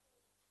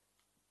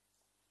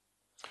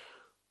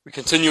We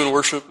continue in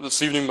worship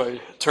this evening by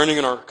turning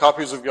in our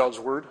copies of God's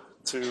Word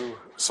to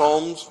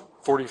Psalms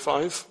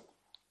 45.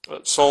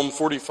 Psalm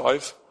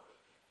 45.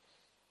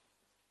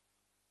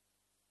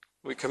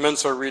 We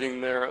commence our reading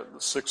there at the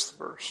 6th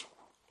verse.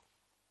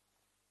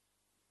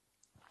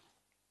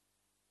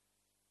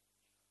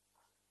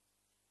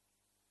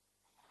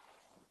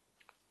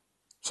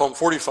 Psalm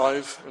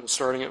 45, and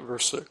starting at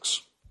verse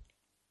 6.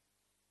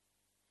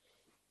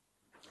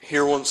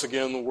 Hear once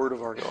again the word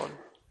of our God.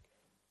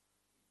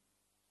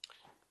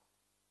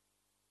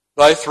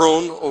 Thy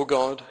throne, O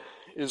God,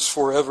 is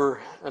forever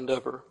and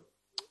ever.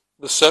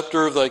 The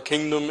scepter of thy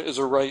kingdom is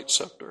a right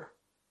scepter.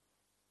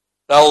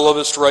 Thou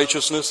lovest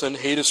righteousness and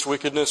hatest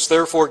wickedness.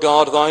 Therefore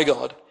God, thy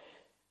God,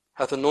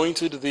 hath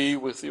anointed thee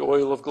with the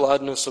oil of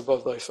gladness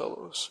above thy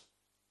fellows.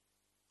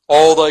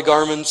 All thy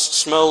garments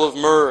smell of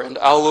myrrh and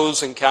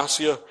aloes and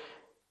cassia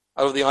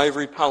out of the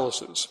ivory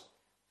palaces,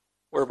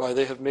 whereby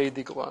they have made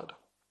thee glad.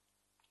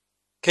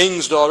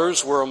 Kings'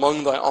 daughters were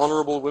among thy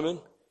honorable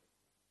women.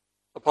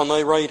 Upon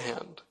thy right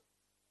hand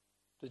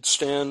did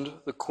stand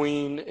the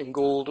queen in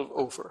gold of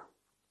Ophir.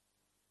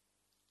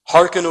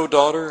 Hearken, O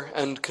daughter,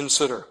 and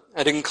consider,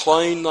 and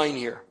incline thine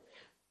ear.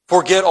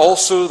 Forget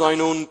also thine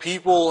own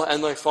people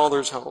and thy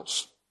father's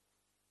house.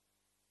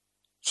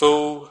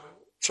 So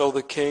shall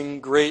the king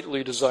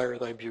greatly desire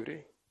thy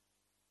beauty,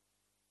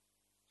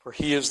 for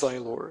he is thy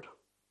Lord,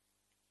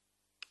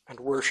 and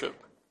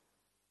worship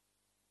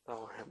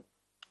thou him.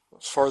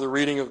 As far the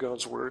reading of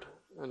God's word,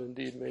 and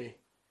indeed may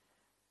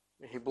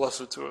he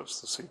bless it to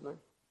us this evening.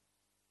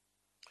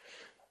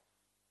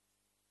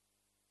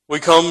 We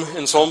come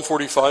in Psalm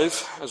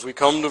 45, as we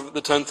come to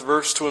the 10th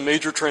verse, to a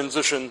major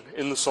transition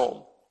in the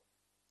psalm.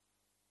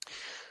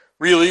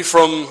 Really,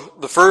 from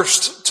the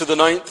 1st to the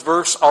 9th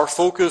verse, our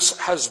focus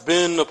has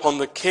been upon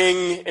the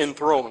king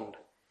enthroned.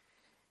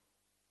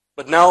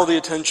 But now the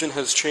attention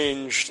has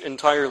changed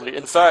entirely.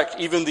 In fact,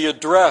 even the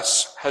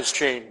address has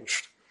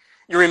changed.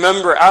 You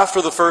remember,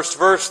 after the first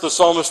verse, the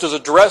psalmist is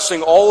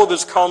addressing all of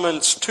his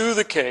comments to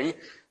the king,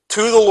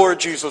 to the Lord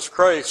Jesus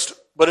Christ.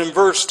 But in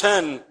verse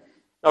 10,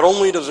 not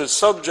only does his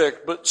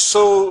subject, but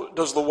so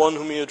does the one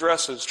whom he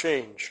addresses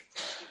change.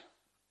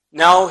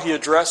 Now he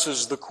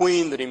addresses the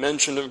queen that he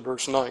mentioned in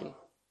verse 9.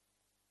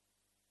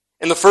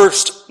 In the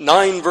first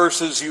 9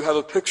 verses, you have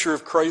a picture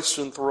of Christ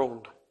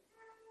enthroned.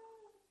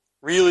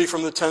 Really,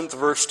 from the 10th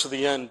verse to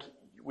the end,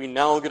 we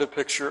now get a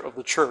picture of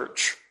the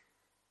church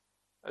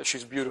as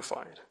she's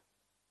beautified.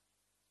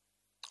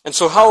 And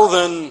so how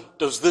then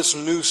does this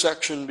new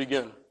section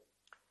begin?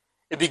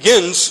 It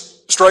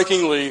begins,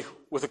 strikingly,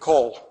 with a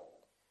call.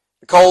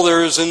 The call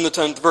there is in the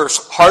 10th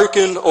verse.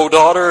 Hearken, O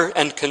daughter,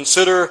 and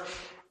consider,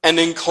 and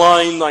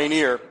incline thine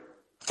ear.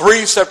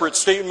 3 separate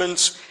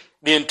statements,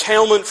 the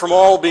entailment from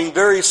all being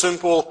very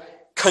simple.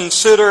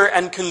 Consider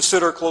and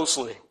consider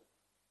closely.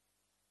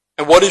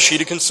 And what is she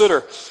to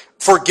consider?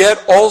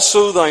 Forget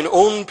also thine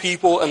own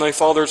people and thy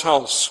father's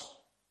house.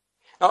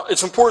 Now,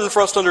 it's important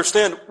for us to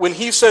understand, when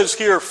he says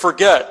here,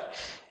 forget,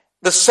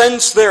 the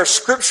sense there,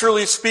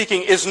 scripturally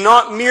speaking, is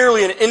not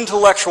merely an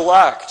intellectual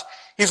act.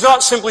 He's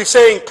not simply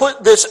saying,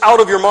 put this out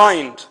of your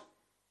mind.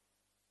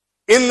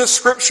 In the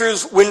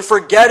scriptures, when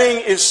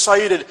forgetting is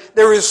cited,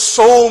 there is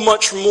so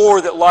much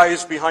more that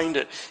lies behind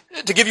it.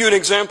 To give you an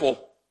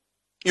example,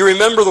 you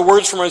remember the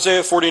words from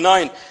Isaiah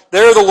 49.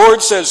 There the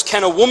Lord says,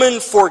 can a woman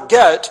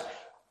forget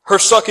her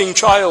sucking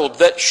child,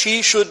 that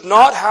she should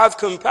not have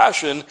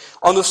compassion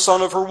on the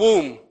son of her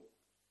womb?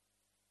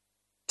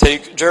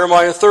 Take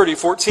Jeremiah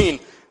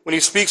 30:14. When he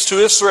speaks to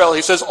Israel,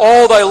 he says,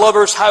 all thy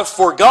lovers have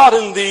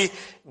forgotten thee,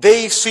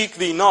 they seek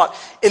thee not.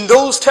 In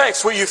those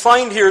texts, what you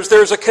find here is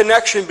there's a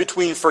connection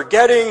between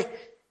forgetting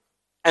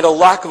and a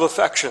lack of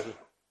affection.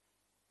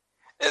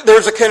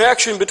 There's a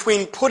connection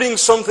between putting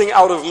something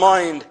out of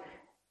mind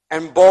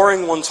and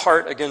barring one's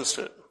heart against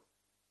it.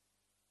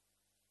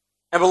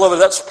 And beloved,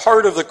 that's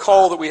part of the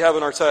call that we have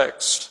in our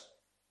text.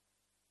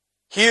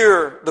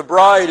 Here, the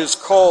bride is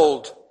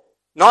called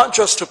not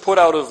just to put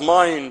out of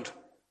mind,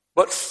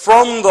 but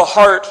from the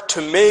heart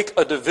to make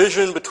a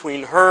division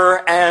between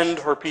her and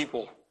her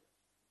people.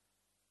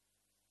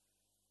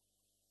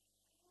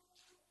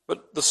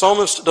 But the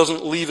psalmist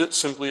doesn't leave it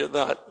simply at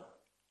that.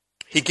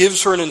 He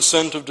gives her an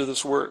incentive to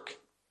this work.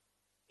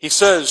 He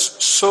says,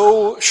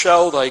 so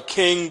shall thy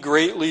king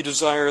greatly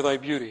desire thy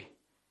beauty.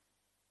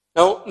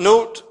 Now,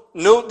 note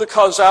the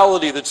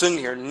causality that's in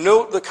here.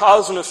 Note the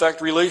cause and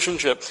effect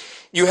relationship.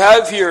 You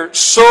have here,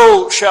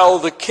 so shall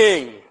the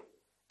king.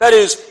 That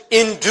is,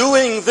 in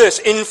doing this,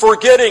 in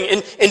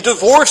forgetting, in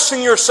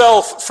divorcing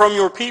yourself from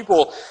your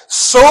people,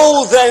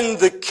 so then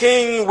the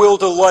king will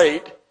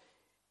delight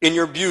in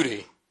your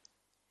beauty.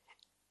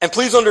 And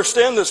please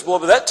understand this,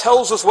 beloved, that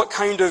tells us what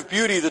kind of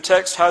beauty the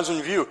text has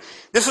in view.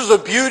 This is a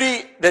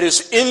beauty that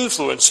is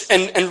influenced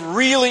and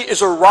really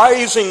is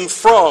arising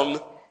from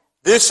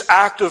this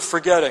act of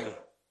forgetting.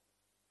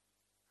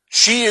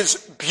 She is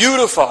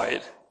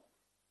beautified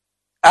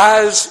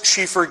as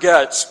she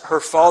forgets her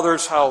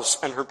father's house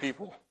and her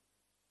people.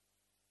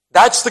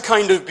 That's the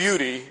kind of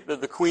beauty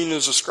that the queen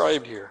is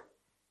ascribed here.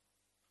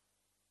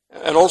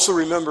 And also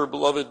remember,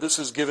 beloved, this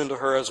is given to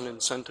her as an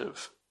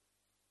incentive.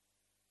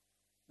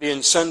 The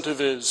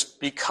incentive is,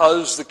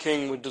 because the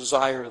king would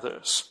desire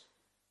this,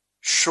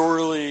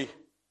 surely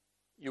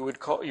you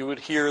would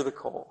hear the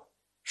call.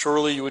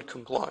 Surely you would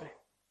comply.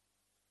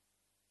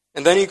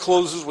 And then he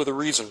closes with a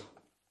reason.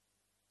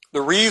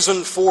 The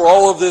reason for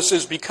all of this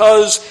is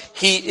because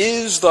he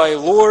is thy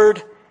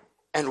Lord,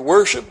 and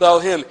worship thou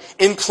him.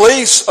 In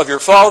place of your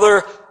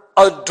father,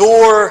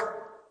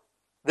 adore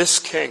this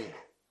king.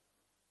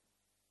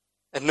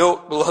 And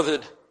note,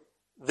 beloved,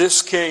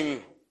 this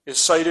king is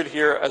cited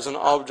here as an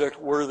object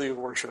worthy of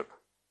worship.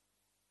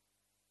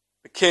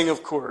 The king,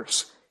 of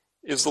course,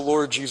 is the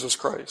Lord Jesus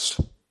Christ.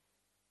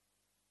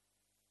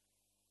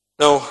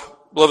 Now,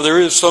 beloved, there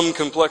is some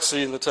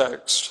complexity in the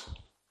text.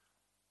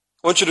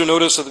 I want you to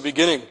notice at the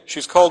beginning,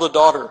 she's called a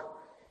daughter.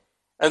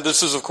 And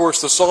this is, of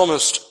course, the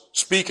psalmist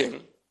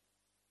speaking.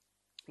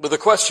 But the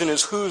question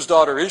is, whose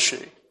daughter is she?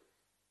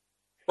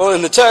 Well,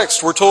 in the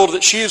text, we're told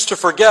that she is to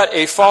forget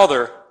a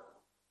father.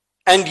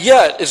 And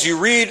yet, as you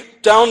read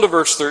down to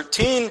verse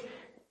 13,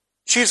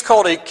 she's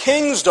called a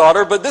king's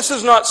daughter, but this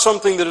is not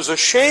something that is a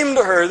shame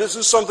to her. This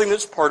is something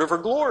that's part of her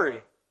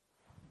glory.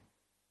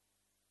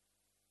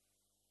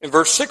 In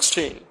verse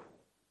 16,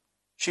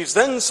 she's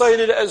then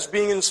cited as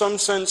being in some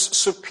sense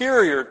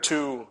superior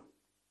to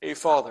a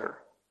father.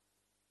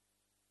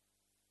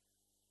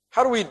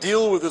 How do we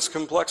deal with this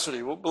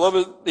complexity? Well,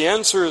 beloved, the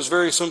answer is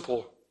very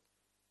simple.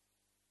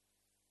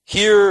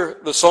 Here,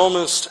 the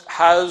psalmist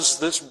has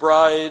this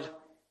bride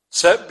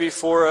set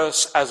before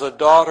us as a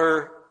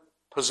daughter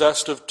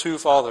possessed of two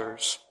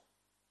fathers.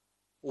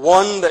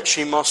 One that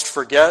she must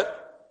forget,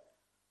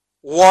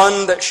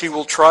 one that she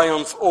will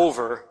triumph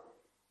over,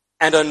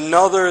 and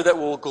another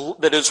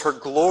that is her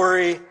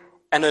glory,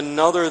 and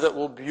another that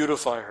will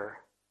beautify her.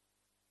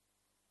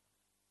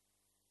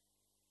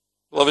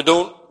 Beloved,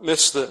 don't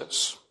miss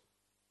this.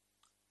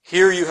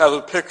 Here you have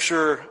a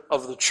picture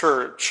of the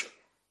church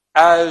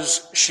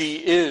as she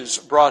is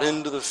brought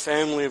into the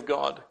family of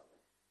God.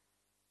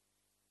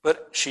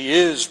 But she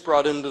is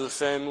brought into the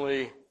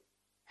family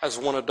as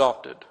one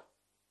adopted,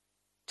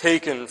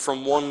 taken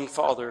from one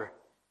father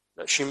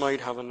that she might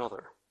have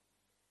another.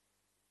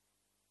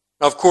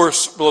 Now, of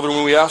course, beloved,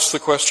 when we ask the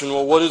question,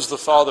 well, what is the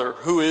father?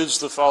 Who is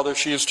the father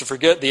she is to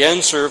forget? The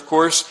answer, of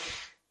course,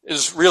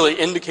 is really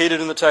indicated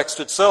in the text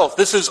itself.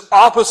 This is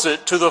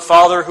opposite to the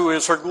father who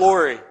is her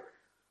glory.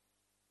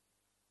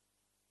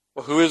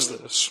 Well, who is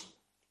this?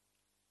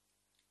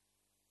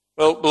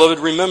 Well, beloved,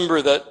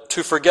 remember that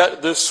to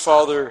forget this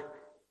father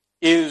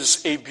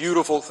is a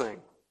beautiful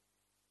thing.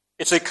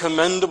 It's a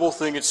commendable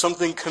thing. It's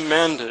something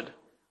commanded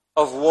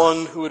of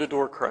one who would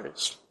adore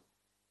Christ.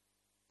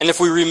 And if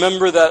we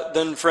remember that,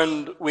 then,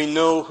 friend, we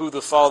know who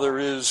the Father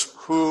is,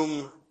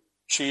 whom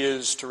she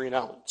is to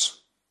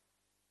renounce.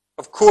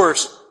 Of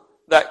course,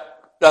 that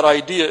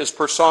idea is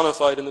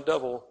personified in the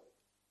devil.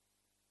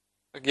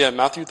 Again,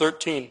 Matthew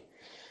 13.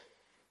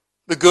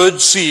 The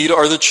good seed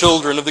are the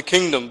children of the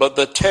kingdom, but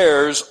the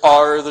tares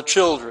are the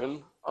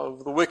children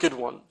of the wicked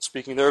one.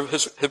 Speaking there of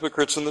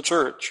hypocrites in the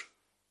church.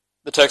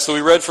 The text that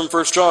we read from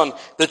 1 John,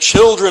 the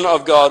children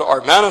of God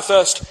are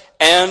manifest,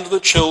 and the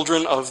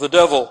children of the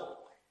devil.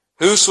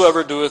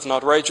 Whosoever doeth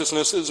not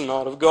righteousness is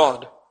not of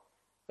God.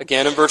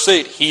 Again in verse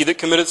 8, he that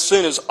committeth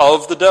sin is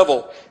of the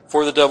devil,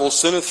 for the devil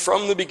sinneth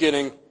from the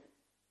beginning.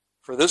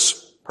 For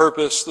this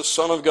purpose the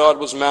Son of God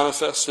was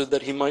manifested,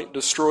 that he might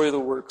destroy the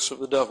works of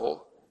the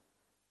devil.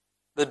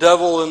 The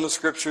devil in the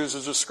Scriptures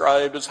is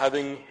described as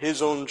having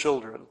his own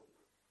children,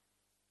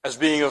 as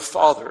being a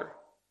father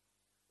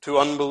to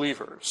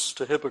unbelievers,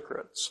 to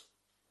hypocrites.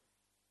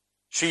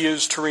 She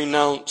is to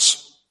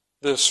renounce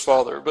this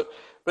father.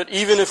 But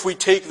even if we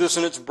take this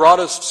in its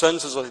broadest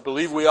sense, as I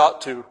believe we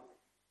ought to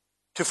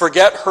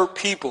forget her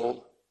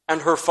people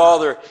and her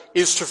father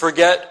is to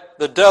forget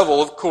the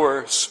devil, of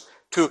course,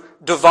 to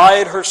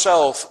divide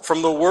herself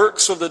from the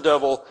works of the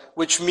devil,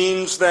 which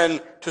means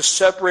then to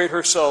separate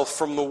herself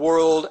from the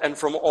world and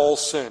from all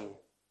sin.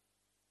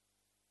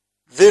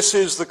 This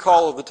is the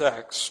call of the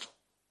text.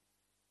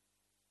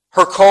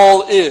 Her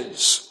call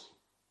is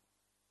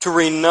to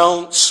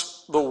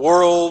renounce the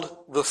world,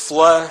 the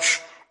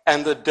flesh,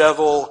 and the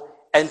devil,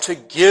 and to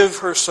give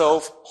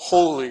herself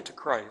wholly to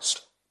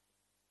Christ.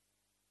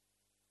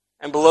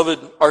 And beloved,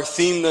 our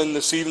theme then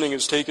this evening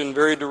is taken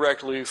very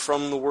directly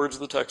from the words of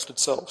the text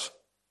itself.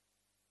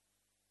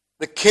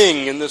 The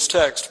king in this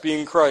text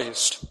being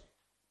Christ.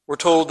 We're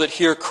told that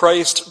here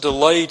Christ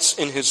delights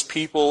in his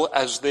people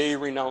as they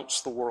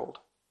renounce the world.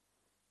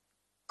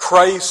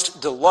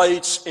 Christ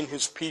delights in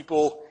his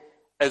people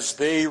as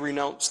they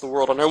renounce the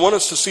world. And I want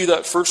us to see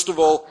that, first of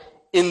all,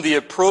 in the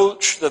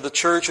approach that the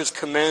church is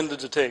commanded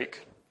to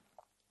take.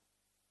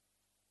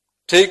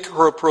 Take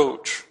her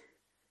approach.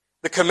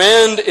 The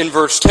command in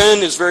verse 10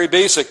 is very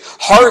basic.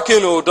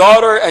 Hearken, O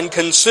daughter, and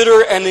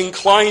consider and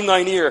incline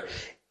thine ear.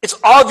 It's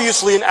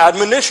obviously an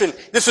admonition.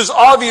 This is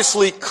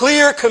obviously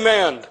clear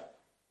command.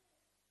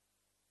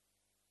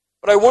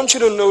 But I want you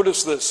to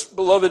notice this,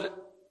 beloved.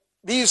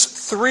 These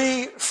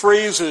three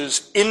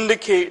phrases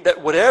indicate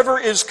that whatever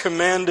is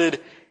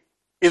commanded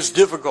is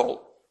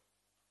difficult.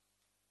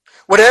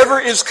 Whatever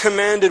is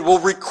commanded will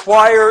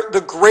require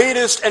the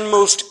greatest and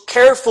most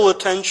careful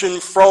attention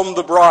from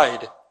the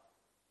bride.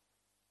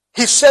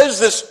 He says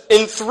this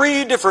in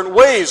 3 different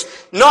ways,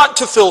 not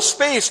to fill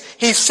space.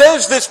 He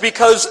says this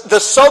because the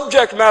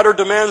subject matter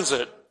demands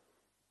it.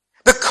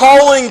 The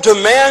calling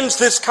demands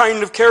this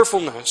kind of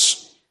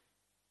carefulness.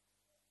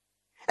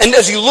 And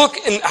as you look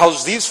in how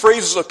these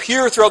phrases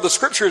appear throughout the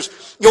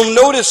Scriptures, you'll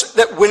notice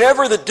that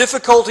whenever the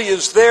difficulty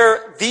is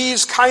there,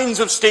 these kinds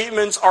of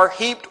statements are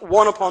heaped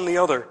one upon the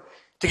other.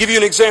 To give you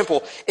an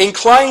example,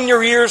 incline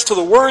your ears to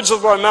the words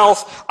of my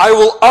mouth. I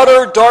will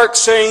utter dark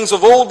sayings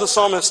of old, the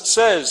psalmist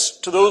says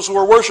to those who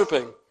are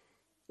worshiping.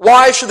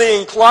 Why should they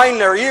incline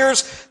their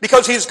ears?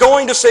 Because he's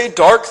going to say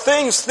dark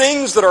things,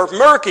 things that are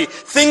murky,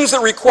 things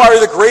that require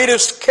the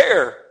greatest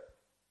care.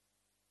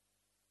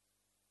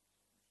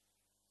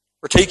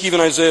 Or take even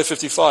Isaiah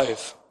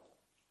 55.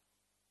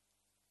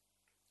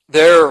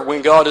 There,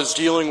 when God is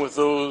dealing with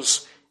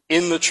those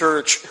in the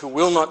church who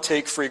will not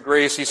take free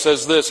grace, he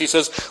says this. He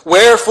says,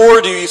 wherefore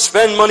do you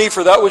spend money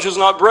for that which is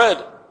not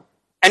bread?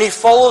 And he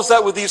follows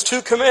that with these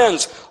 2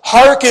 commands.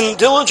 Hearken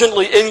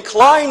diligently,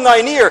 incline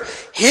thine ear,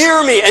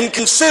 hear me, and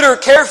consider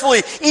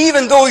carefully,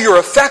 even though your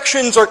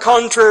affections are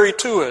contrary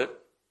to it.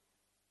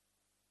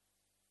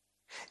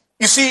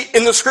 You see,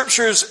 in the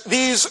Scriptures,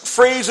 these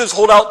phrases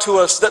hold out to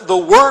us that the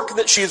work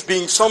that she is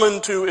being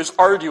summoned to is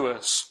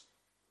arduous.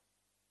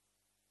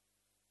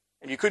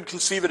 And you could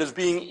conceive it as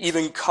being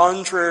even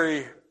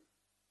contrary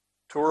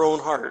to her own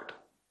heart.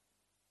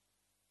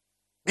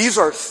 These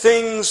are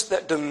things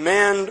that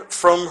demand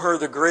from her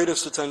the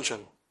greatest attention.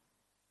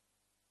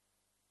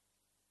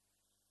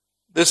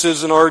 This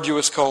is an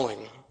arduous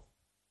calling.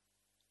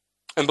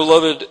 And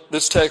beloved,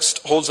 this text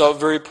holds out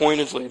very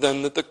pointedly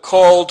then that the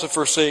call to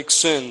forsake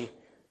sin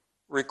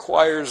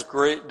requires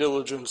great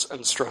diligence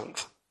and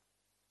strength.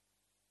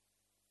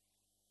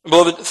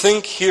 Beloved,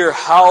 think here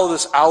how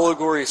this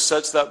allegory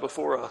sets that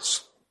before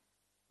us.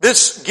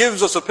 This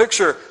gives us a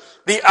picture.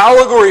 The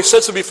allegory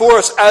sets it before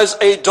us as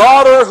a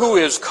daughter who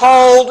is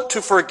called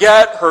to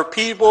forget her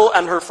people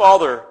and her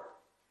father,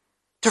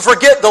 to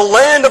forget the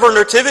land of her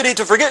nativity,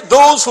 to forget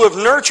those who have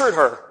nurtured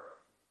her,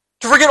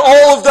 to forget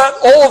all of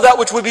that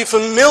which would be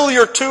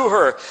familiar to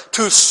her,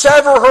 to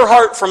sever her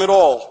heart from it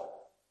all.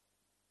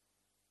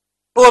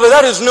 Beloved,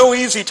 that is no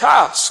easy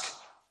task.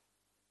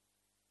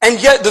 And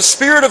yet the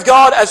Spirit of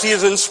God, as He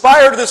has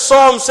inspired this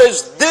psalm,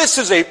 says this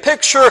is a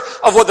picture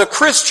of what the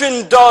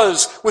Christian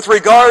does with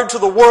regard to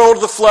the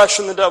world, the flesh,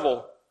 and the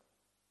devil.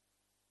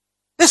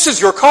 This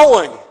is your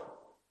calling.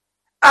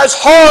 As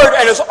hard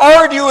and as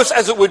arduous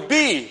as it would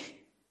be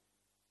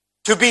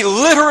to be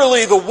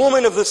literally the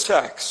woman of this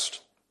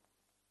text,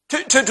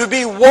 to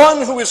be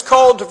one who is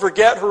called to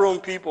forget her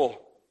own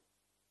people.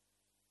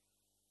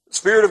 The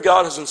Spirit of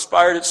God has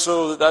inspired it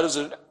so that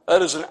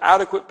is an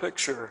adequate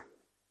picture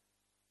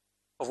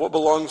of what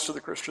belongs to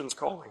the Christian's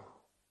calling.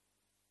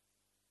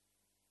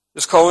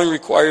 This calling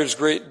requires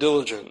great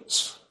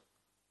diligence.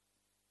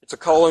 It's a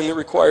calling that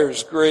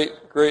requires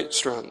great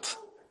strength.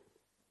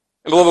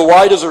 And beloved,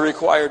 why does it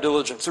require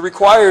diligence? It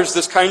requires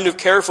this kind of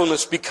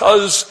carefulness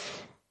because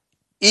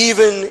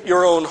even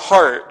your own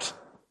heart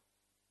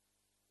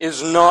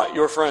is not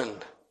your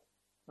friend.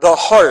 The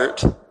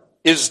heart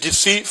is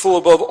deceitful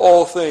above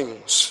all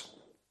things.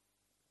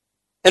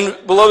 And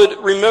beloved,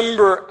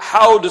 remember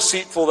how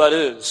deceitful that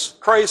is.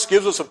 Christ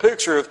gives us a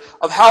picture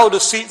of how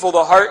deceitful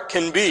the heart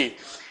can be.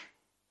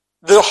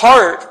 The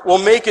heart will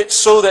make it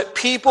so that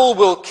people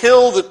will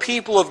kill the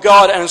people of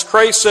God, and as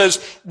Christ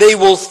says, they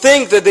will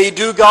think that they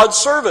do God's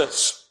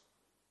service.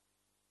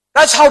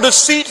 That's how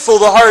deceitful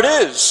the heart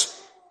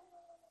is.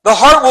 The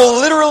heart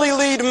will literally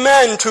lead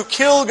men to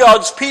kill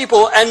God's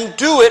people and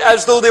do it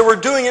as though they were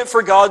doing it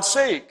for God's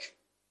sake.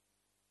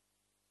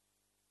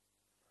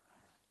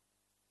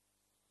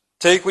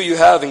 Take what you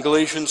have in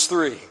Galatians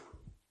 3.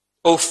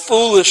 O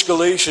foolish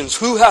Galatians,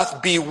 who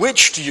hath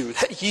bewitched you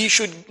that ye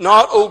should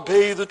not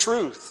obey the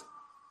truth?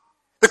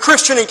 The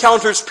Christian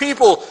encounters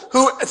people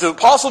who the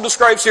apostle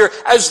describes here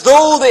as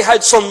though they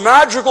had some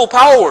magical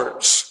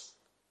powers.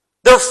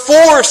 Their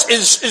force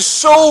is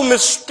so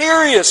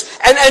mysterious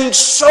and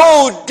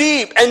so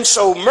deep and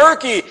so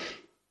murky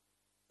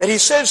that he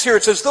says here,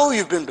 it's as though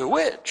you've been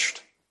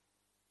bewitched.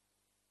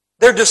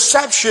 Their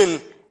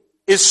deception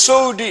is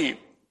so deep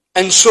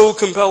and so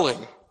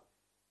compelling.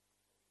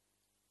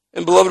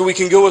 And beloved, we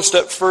can go a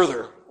step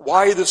further.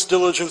 Why this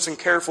diligence and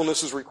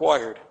carefulness is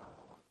required.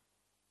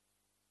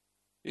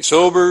 Be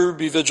sober,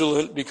 be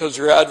vigilant, because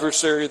your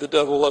adversary, the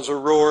devil, as a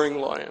roaring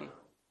lion,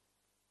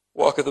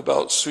 walketh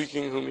about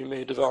seeking whom he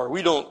may devour.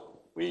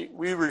 We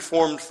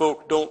Reformed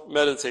folk don't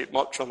meditate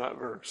much on that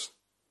verse.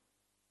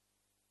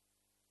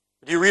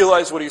 Do you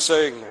realize what he's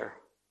saying there?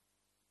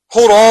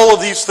 Hold all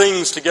of these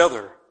things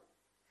together.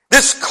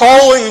 This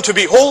calling to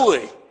be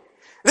holy,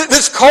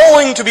 this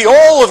calling to be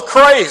all of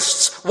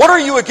Christ's, what are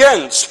you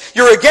against?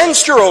 You're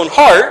against your own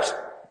heart.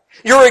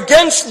 You're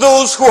against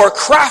those who are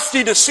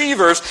crafty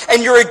deceivers,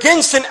 and you're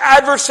against an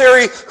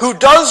adversary who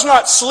does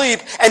not sleep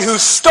and who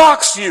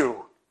stalks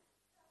you.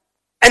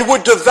 and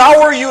would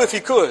devour you if he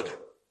could.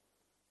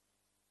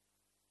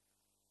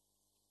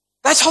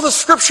 That's how the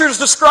Scriptures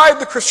describe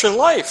the Christian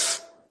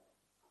life.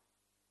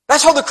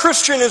 That's how the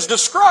Christian is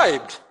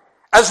described,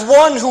 as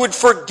one who would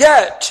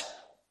forget,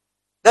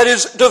 that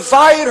is,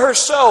 divide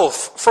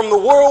herself from the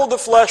world, the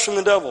flesh, and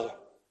the devil.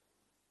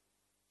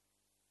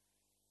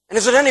 And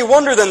is it any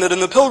wonder then that in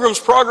the Pilgrim's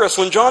Progress,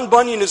 when John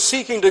Bunyan is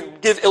seeking to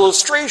give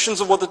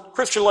illustrations of what the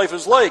Christian life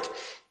is like,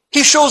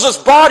 he shows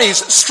us bodies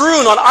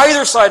strewn on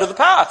either side of the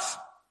path.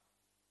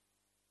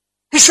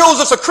 He shows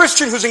us a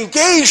Christian who's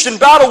engaged in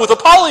battle with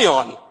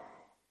Apollyon.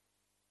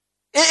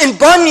 In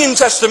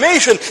Bunyan's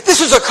estimation,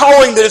 this is a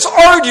calling that is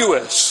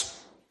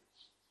arduous.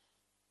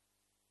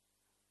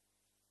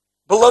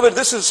 Beloved,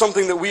 this is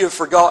something that we have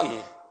forgotten.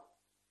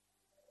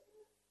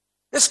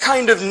 This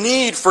kind of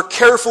need for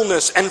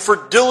carefulness and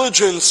for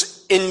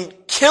diligence in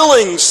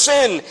killing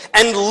sin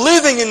and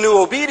living in new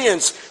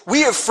obedience,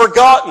 we have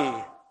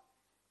forgotten.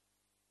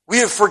 We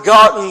have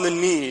forgotten the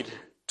need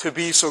to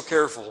be so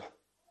careful.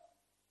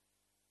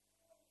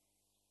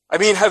 I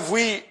mean, have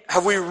we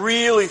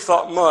really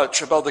thought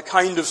much about the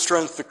kind of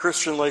strength the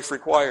Christian life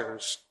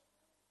requires?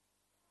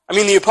 I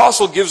mean, the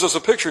apostle gives us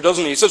a picture,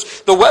 doesn't he? He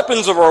says, the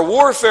weapons of our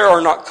warfare are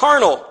not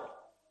carnal.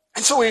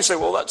 And so we say,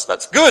 well,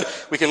 that's good.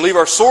 We can leave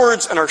our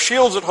swords and our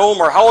shields at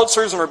home, our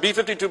howitzers and our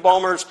B-52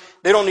 bombers.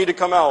 They don't need to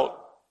come out.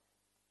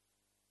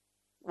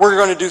 We're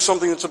going to do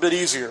something that's a bit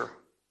easier.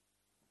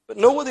 But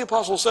know what the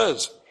apostle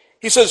says.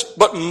 He says,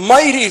 but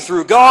mighty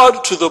through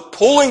God to the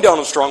pulling down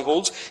of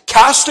strongholds,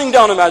 casting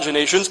down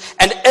imaginations,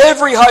 and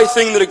every high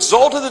thing that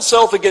exalteth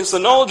itself against the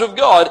knowledge of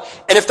God.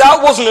 And if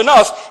that wasn't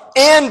enough,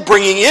 and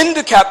bringing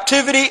into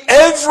captivity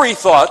every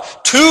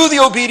thought to the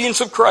obedience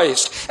of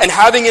Christ, and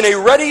having in a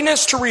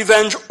readiness to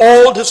revenge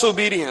all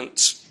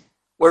disobedience,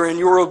 wherein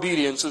your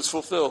obedience is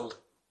fulfilled.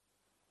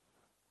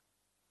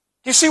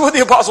 Do you see what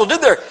the apostle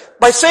did there?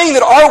 By saying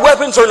that our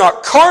weapons are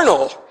not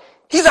carnal,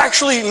 He's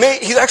actually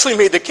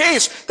made the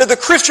case that the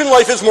Christian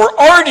life is more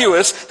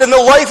arduous than the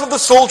life of the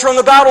soldier on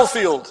the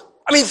battlefield.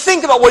 I mean,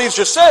 think about what he's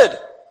just said.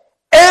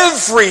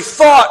 Every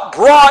thought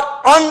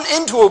brought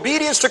into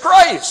obedience to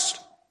Christ.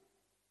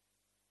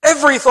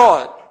 Every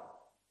thought.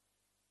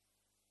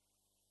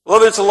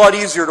 Beloved, it's a lot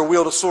easier to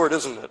wield a sword,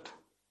 isn't it?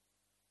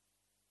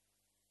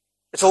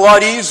 It's a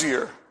lot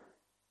easier.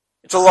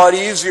 It's a lot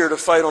easier to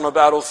fight on a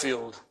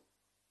battlefield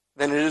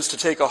than it is to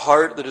take a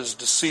heart that is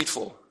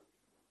deceitful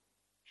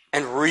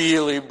and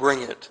really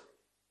bring it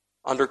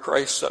under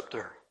Christ's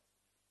scepter.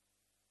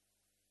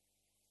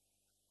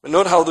 But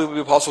note how the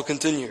apostle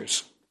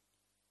continues.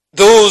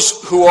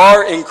 Those who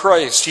are in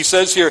Christ, he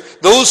says here,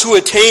 those who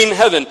attain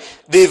heaven,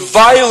 the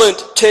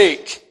violent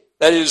take,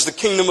 that is the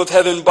kingdom of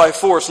heaven by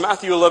force.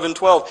 Matthew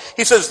 11:12.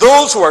 He says,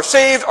 those who are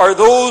saved are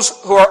those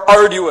who are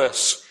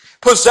arduous,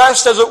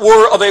 possessed, as it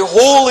were, of a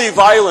holy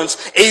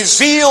violence, a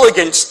zeal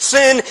against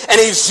sin,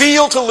 and a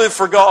zeal to live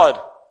for God.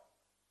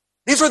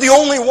 These are the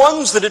only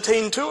ones that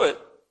attain to it.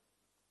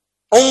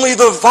 Only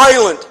the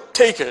violent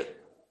take it.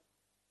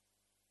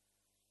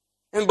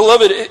 And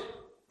beloved, if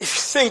you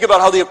think about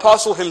how the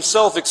apostle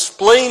himself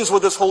explains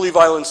what this holy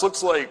violence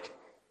looks like,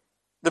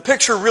 the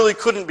picture really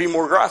couldn't be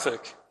more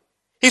graphic.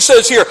 He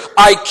says here,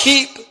 I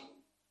keep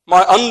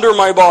under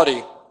my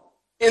body.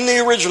 In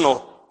the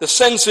original, the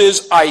sense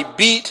is, I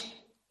beat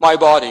my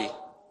body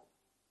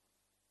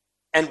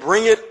and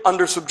bring it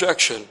under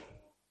subjection,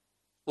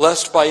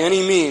 lest by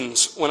any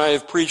means, when I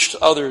have preached to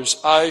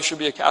others, I should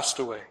be a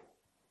castaway.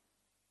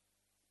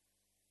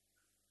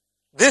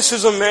 This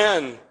is a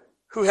man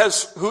who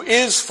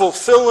is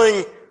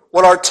fulfilling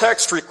what our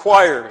text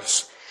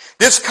requires.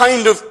 This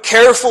kind of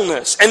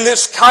carefulness and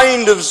this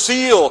kind of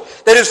zeal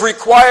that is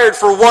required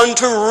for one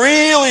to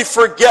really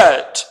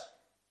forget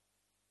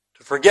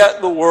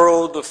the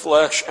world, the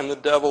flesh, and the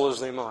devil as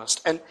they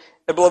must. And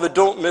beloved,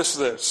 don't miss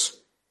this.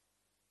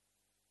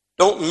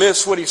 Don't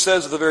miss what he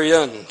says at the very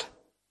end.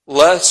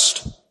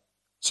 Lest,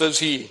 says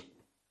he,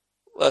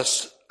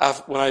 lest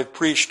when I have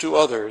preached to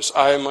others,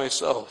 I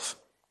myself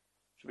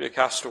should be a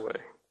castaway.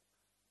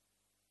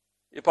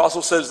 The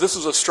apostle says this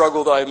is a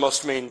struggle that I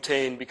must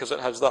maintain because it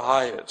has the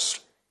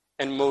highest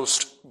and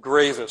most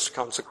gravest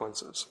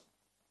consequences.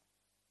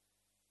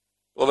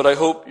 Beloved, I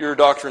hope your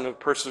doctrine of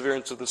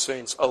perseverance of the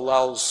saints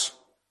allows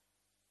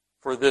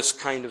for this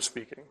kind of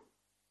speaking.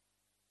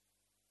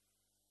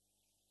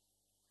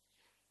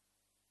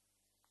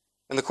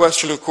 And the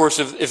question, of course,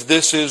 if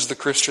this is the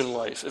Christian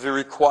life, if it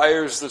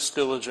requires this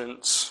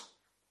diligence,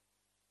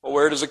 well,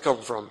 where does it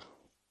come from?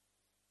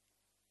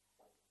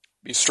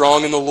 Be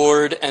strong in the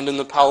Lord and in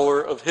the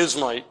power of his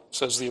might,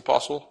 says the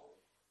apostle.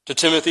 To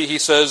Timothy he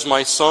says,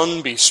 my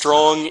son, be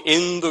strong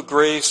in the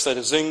grace that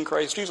is in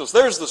Christ Jesus.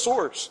 There's the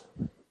source.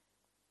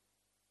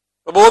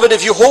 But beloved,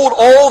 if you hold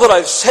all that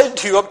I've said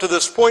to you up to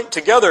this point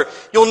together,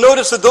 you'll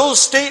notice that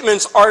those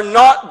statements are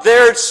not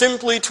there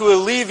simply to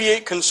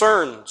alleviate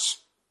concerns.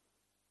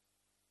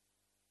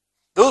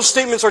 Those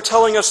statements are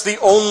telling us the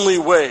only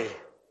way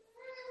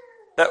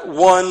that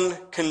one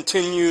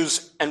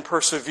continues and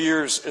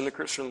perseveres in the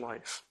Christian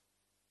life.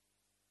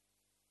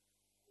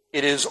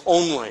 It is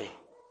only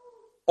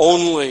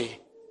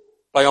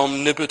by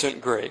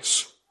omnipotent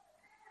grace.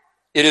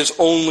 It is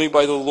only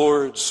by the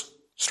Lord's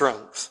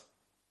strength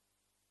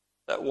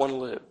that one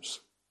lives.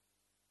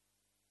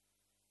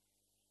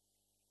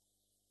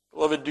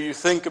 Beloved, do you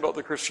think about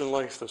the Christian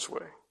life this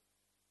way?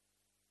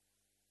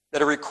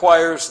 That it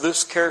requires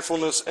this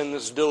carefulness and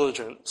this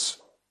diligence,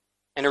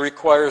 and it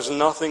requires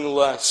nothing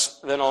less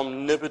than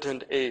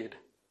omnipotent aid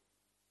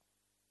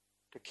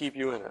to keep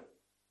you in it.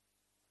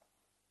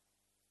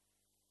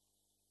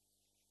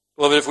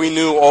 Beloved, if we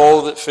knew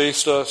all that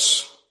faced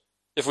us,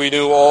 if we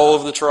knew all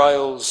of the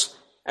trials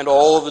and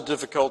all of the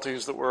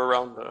difficulties that were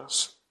around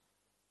us,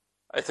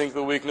 I think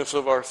the weakness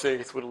of our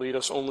faith would lead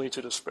us only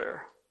to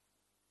despair.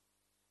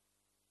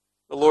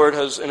 The Lord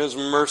has, in His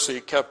mercy,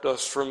 kept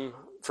us from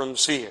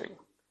seeing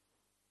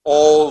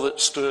all that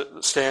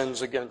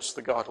stands against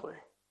the godly.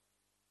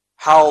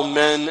 How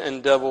men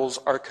and devils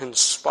are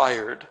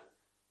conspired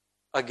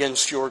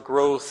against your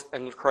growth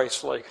and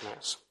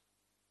Christ-likeness.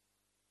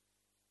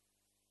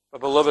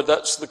 But beloved,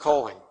 that's the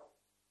calling.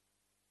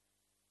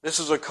 This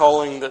is a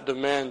calling that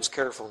demands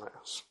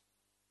carefulness,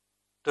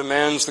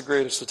 demands the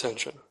greatest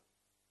attention.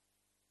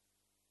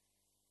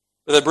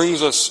 But that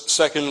brings us,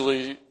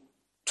 secondly,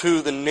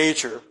 to the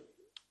nature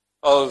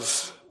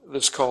of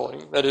this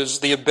calling. That is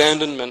the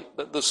abandonment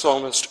that the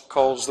psalmist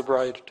calls the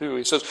bride to.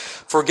 He says,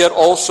 "Forget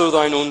also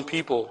thine own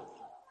people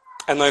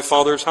and thy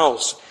father's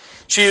house."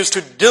 She is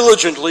to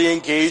diligently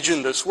engage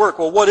in this work.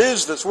 Well, what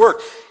is this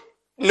work?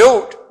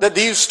 Note that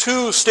these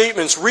two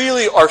statements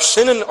really are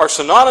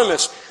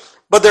synonymous,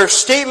 but they're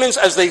statements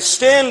as they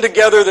stand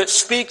together that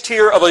speak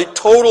here of a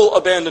total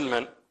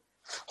abandonment.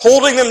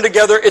 Holding them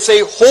together, it's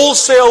a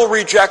wholesale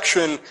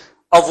rejection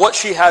of what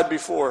she had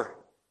before.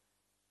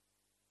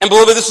 And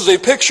beloved, this is a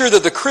picture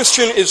that the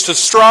Christian is to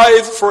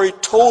strive for a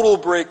total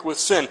break with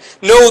sin.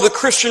 No, the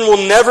Christian will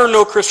never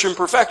know Christian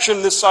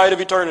perfection this side of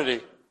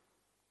eternity.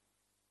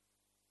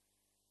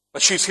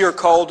 But she's here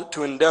called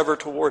to endeavor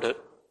toward it.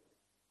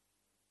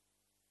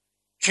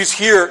 She's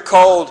here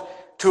called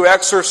to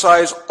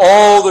exercise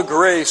all the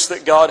grace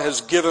that God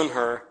has given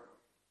her,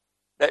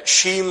 that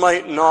she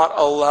might not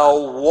allow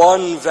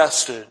one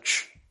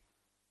vestige,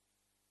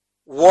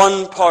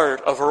 one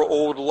part of her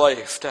old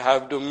life to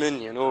have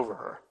dominion over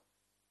her.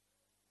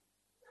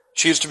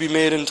 She is to be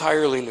made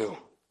entirely new.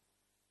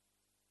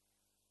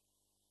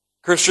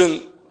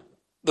 Christian,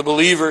 the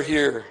believer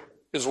here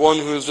is one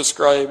who is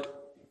described,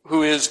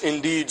 who is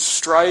indeed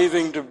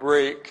striving to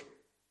break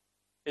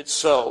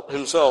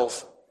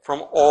himself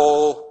from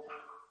all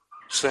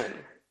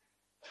sin.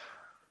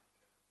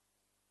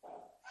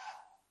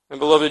 And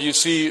beloved, you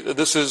see that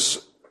this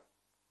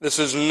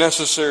is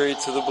necessary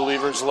to the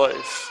believer's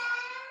life.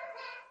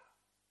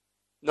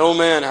 No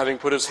man, having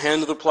put his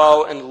hand to the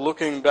plow and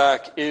looking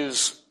back,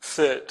 is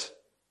fit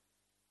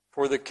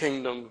for the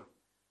kingdom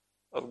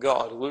of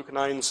God. Luke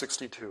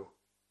 9:62.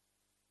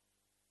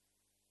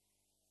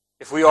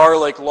 If we are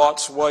like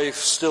Lot's wife,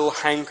 still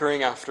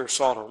hankering after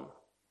Sodom,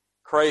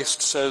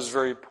 Christ says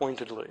very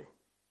pointedly,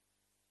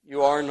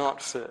 you are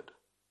not fit.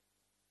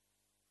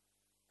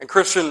 And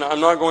Christian, I'm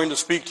not going to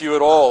speak to you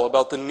at all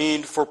about the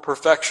need for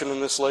perfection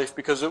in this life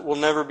because it will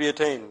never be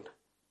attained.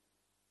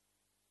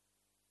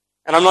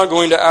 And I'm not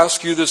going to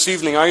ask you this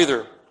evening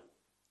either,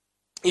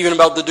 even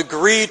about the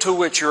degree to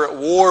which you're at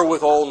war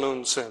with all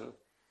known sin.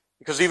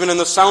 Because even in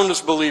the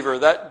soundest believer,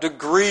 that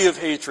degree of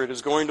hatred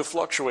is going to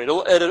fluctuate.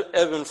 It'll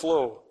ebb and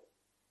flow.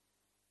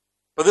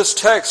 But this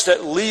text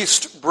at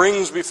least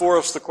brings before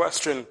us the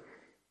question,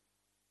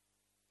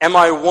 am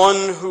I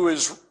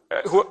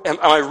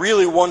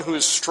really one who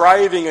is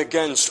striving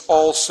against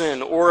all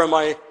sin, or am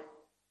I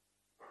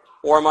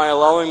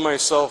allowing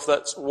myself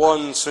that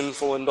one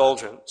sinful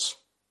indulgence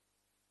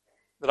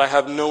that I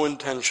have no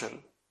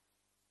intention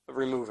of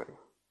removing?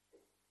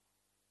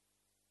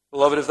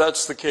 Beloved, if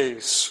that's the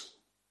case,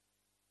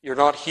 you're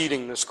not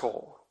heeding this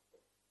call.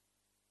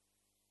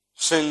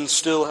 Sin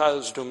still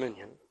has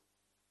dominion.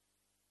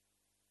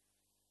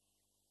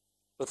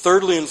 But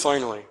thirdly and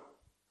finally,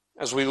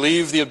 as we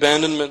leave the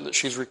abandonment that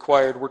she's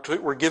required,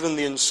 we're given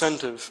the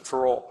incentive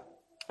for all,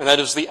 and that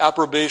is the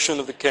approbation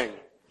of the king.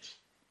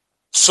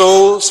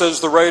 So,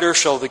 says the writer,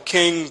 shall the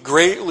king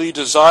greatly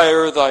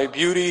desire thy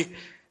beauty,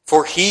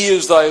 for he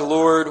is thy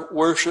Lord,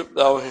 worship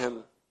thou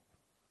him.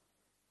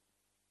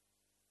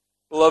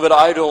 Beloved,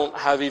 I don't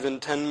have even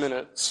 10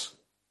 minutes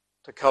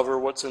to cover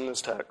what's in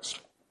this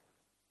text.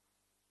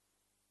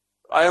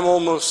 I am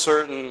almost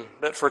certain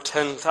that for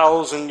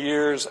 10,000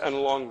 years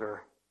and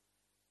longer,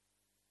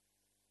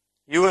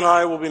 you and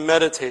I will be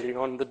meditating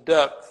on the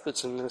depth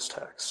that's in this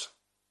text.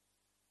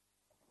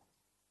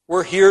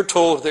 We're here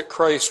told that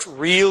Christ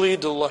really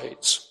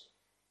delights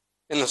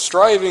in the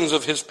strivings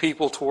of his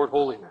people toward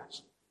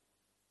holiness.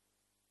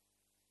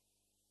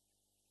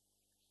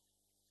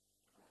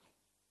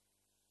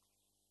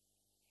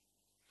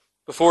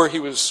 Before he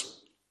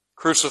was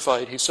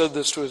crucified, he said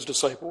this to his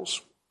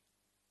disciples.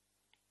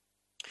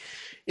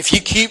 If ye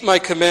keep my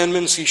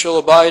commandments, ye shall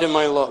abide in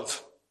my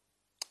love,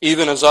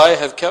 even as I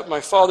have kept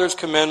my Father's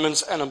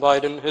commandments and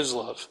abide in his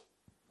love.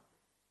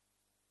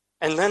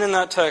 And then in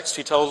that text,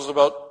 he tells us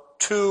about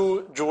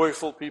two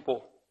joyful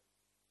people.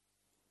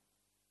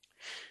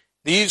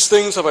 These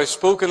things have I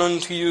spoken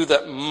unto you,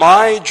 that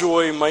my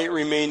joy might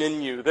remain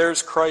in you.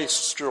 There's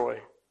Christ's joy.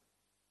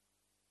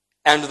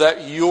 And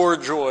that your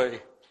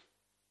joy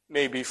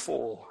may be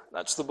full.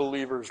 That's the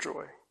believer's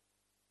joy.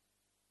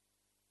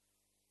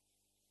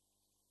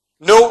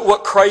 Note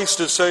what Christ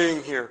is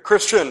saying here.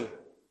 Christian,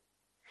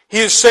 he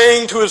is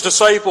saying to his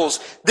disciples,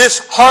 this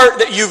heart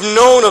that you've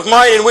known of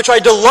mine, in which I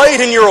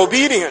delight in your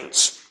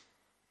obedience,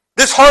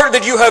 this heart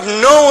that you have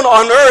known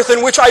on earth,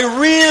 in which I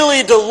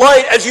really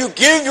delight as you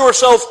give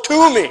yourself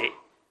to me,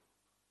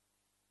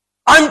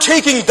 I'm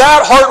taking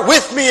that heart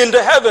with me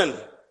into heaven.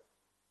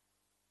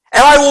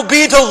 And I will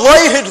be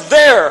delighted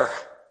there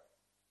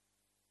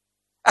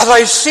as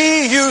I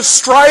see you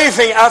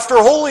striving after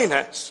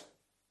holiness.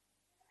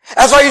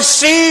 As I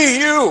see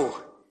you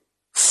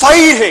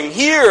fighting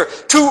here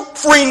to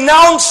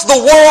renounce the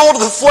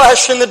world, the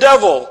flesh, and the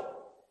devil.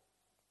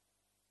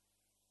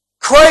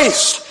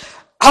 Christ,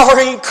 our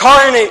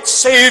incarnate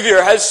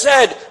Savior, has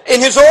said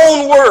in his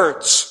own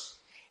words,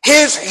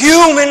 his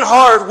human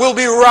heart will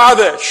be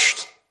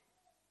ravished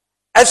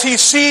as he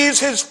sees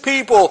his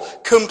people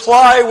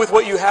comply with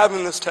what you have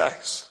in this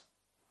text.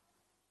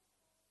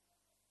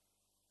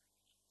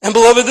 And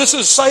beloved, this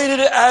is cited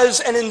as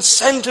an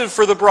incentive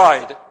for the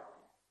bride,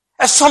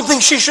 as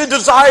something she should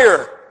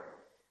desire.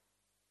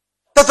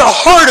 That the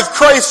heart of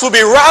Christ will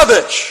be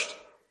ravished.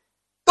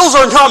 Those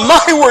are not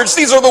my words,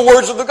 these are the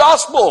words of the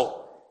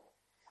gospel.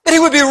 That he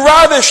would be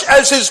ravished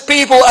as his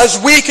people, as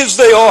weak as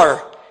they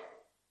are,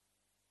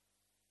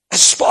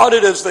 as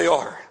spotted as they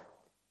are.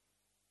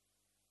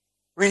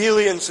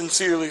 Really and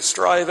sincerely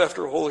strive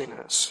after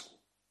holiness.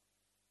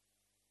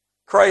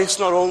 Christ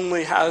not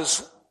only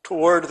has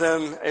toward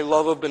them a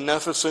love of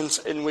beneficence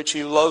in which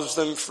he loves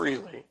them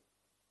freely.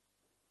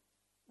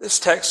 This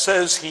text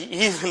says he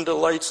even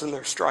delights in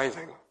their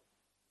striving.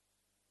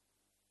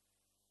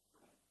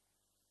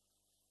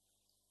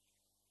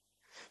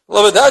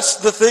 Beloved, that's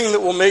the thing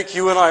that will make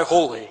you and I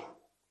holy.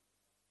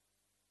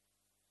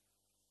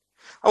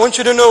 I want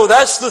you to know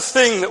that's the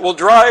thing that will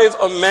drive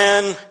a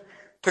man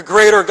to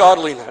greater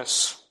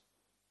godliness.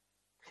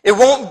 It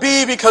won't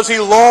be because he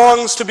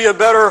longs to be a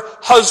better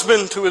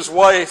husband to his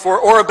wife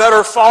or a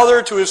better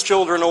father to his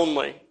children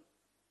only.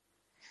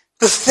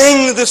 The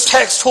thing this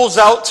text holds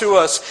out to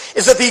us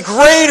is that the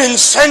great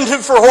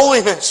incentive for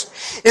holiness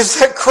is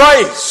that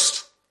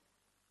Christ,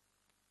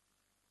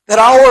 that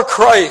our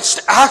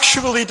Christ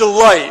actually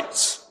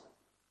delights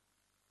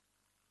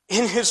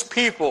in his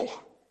people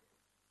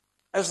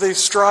as they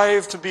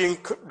strive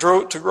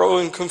to grow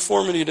in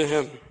conformity to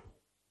him.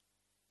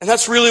 And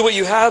that's really what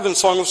you have in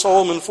Song of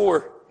Solomon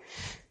 4.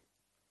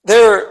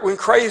 There, when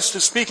Christ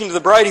is speaking to the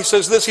bride, he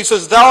says this, he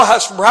says, "Thou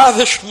hast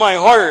ravished my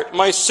heart,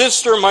 my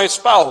sister, my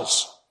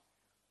spouse.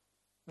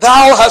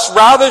 Thou hast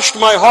ravished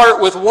my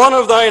heart with one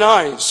of thine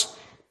eyes,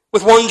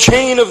 with one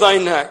chain of thy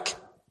neck."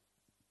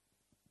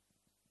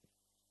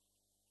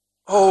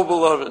 Oh,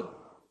 beloved.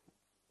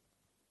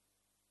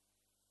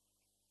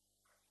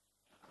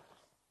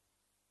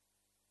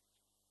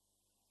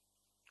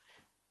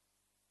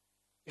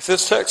 If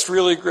this text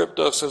really gripped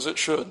us as it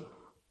should,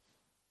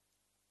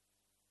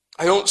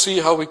 I don't see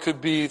how we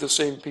could be the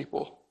same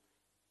people.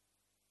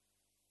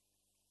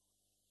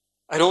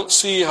 I don't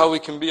see how we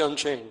can be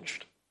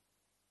unchanged.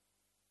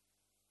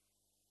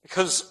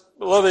 Because,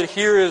 beloved,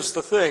 here is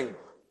the thing.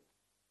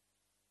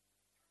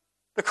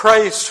 The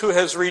Christ who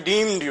has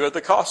redeemed you at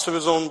the cost of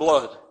his own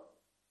blood,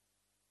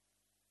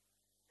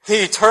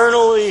 the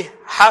eternally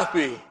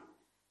happy,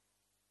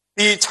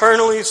 the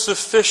eternally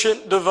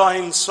sufficient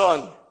divine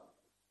Son,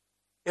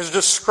 is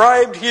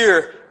described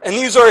here, and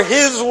these are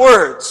his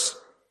words.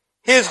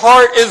 His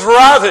heart is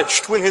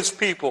ravished when his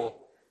people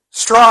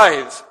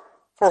strive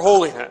for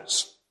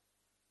holiness.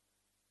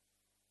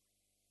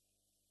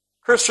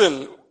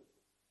 Christian,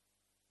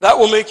 that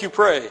will make you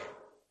pray.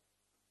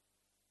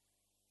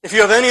 If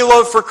you have any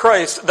love for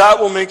Christ, that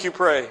will make you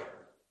pray.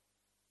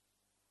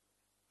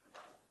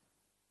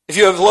 If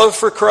you have love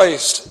for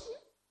Christ,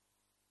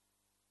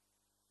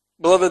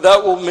 beloved,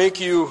 that will make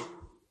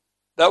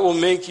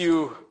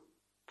you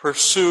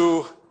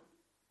pursue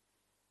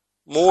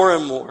more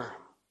and more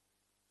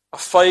a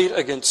fight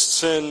against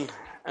sin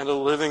and a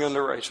living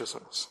under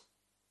righteousness.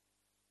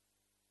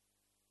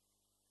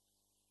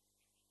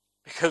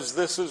 Because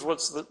this is what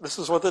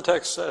the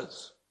text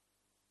says.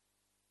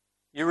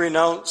 You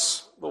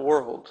renounce the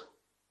world.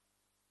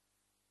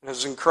 And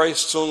as in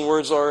Christ's own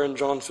words are in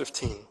John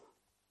 15,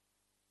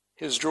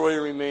 his joy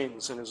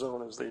remains in his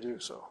own as they do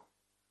so.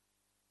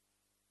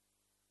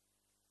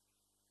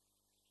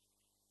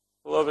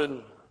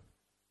 Beloved,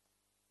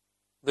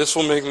 this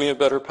will make me a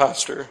better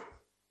pastor,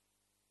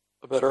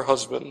 a better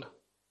husband,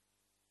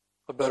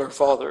 a better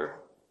father,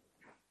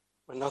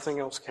 when nothing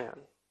else can.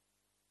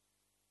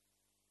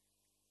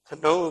 To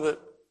know that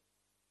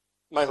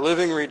my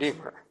living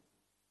Redeemer,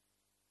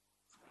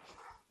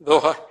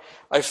 though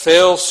I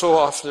fail so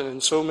often in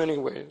so many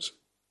ways,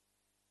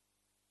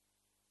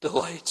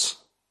 delights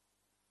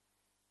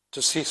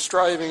to see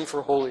striving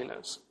for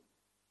holiness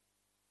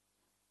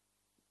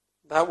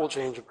That will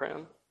change a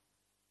man.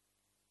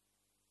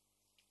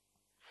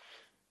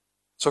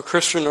 So,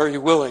 Christian, are you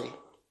willing?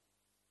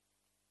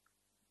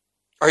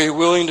 Are you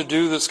willing to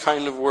do this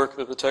kind of work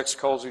that the text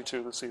calls you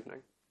to this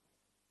evening?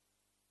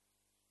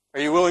 Are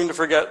you willing to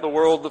forget the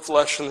world, the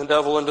flesh, and the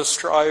devil, and to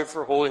strive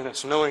for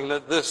holiness, knowing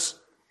that this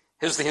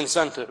is the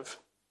incentive?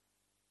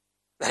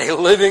 That a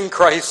living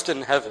Christ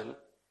in heaven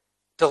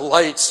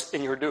delights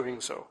in your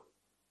doing so.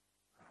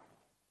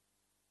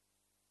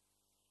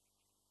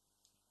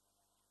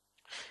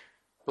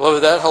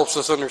 Beloved, that helps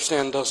us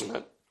understand, doesn't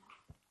it?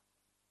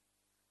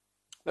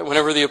 That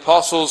whenever the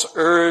apostles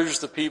urge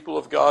the people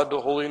of God to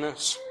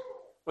holiness,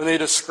 when they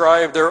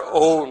describe their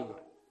own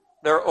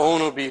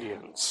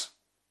obedience,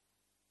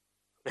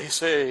 they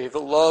say, the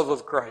love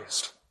of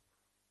Christ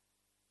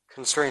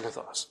constraineth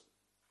us.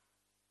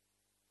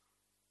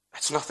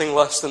 That's nothing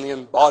less than the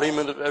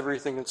embodiment of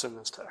everything that's in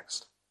this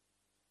text.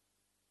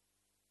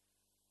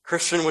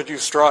 Christian, would you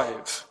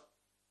strive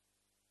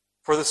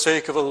for the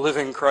sake of a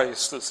living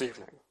Christ this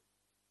evening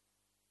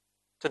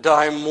to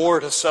die more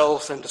to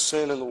self and to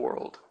sin in the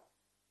world?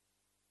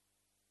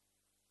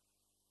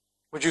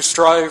 Would you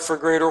strive for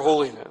greater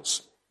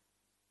holiness,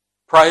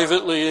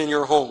 privately in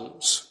your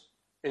homes,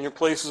 in your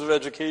places of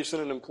education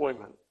and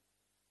employment?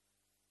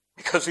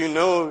 Because you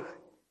know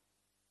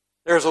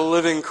there's a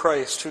living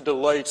Christ who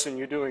delights in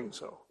you doing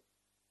so.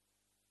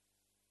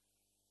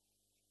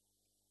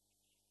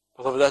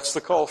 Beloved, that's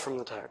the call from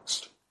the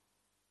text.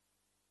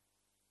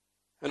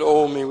 And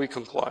oh, may we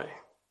comply.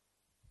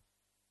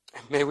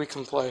 And may we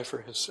comply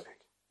for his sake.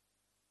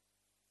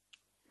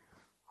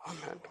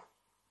 Amen.